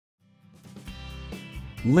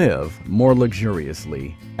Live more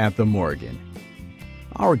luxuriously at the Morgan.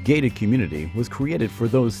 Our gated community was created for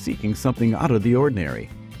those seeking something out of the ordinary.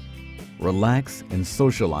 Relax and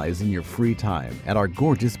socialize in your free time at our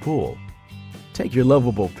gorgeous pool. Take your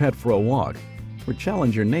lovable pet for a walk or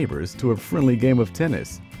challenge your neighbors to a friendly game of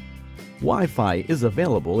tennis. Wi-Fi is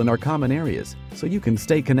available in our common areas so you can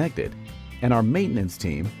stay connected, and our maintenance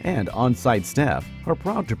team and on-site staff are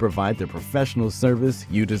proud to provide the professional service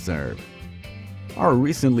you deserve. Our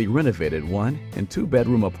recently renovated 1- and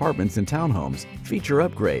 2-bedroom apartments and townhomes feature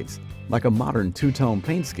upgrades like a modern 2-tone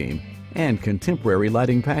paint scheme and contemporary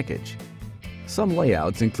lighting package. Some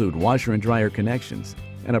layouts include washer and dryer connections,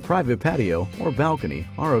 and a private patio or balcony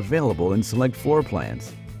are available in select floor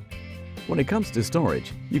plans. When it comes to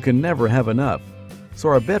storage, you can never have enough, so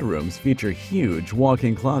our bedrooms feature huge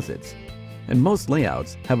walk-in closets, and most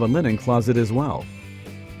layouts have a linen closet as well.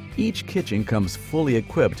 Each kitchen comes fully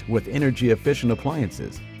equipped with energy-efficient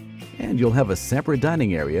appliances, and you'll have a separate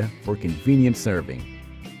dining area for convenient serving.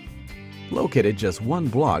 Located just 1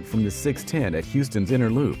 block from the 610 at Houston's Inner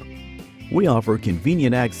Loop, we offer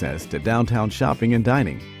convenient access to downtown shopping and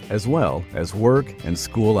dining, as well as work and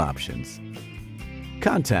school options.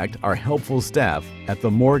 Contact our helpful staff at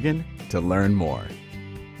the Morgan to learn more.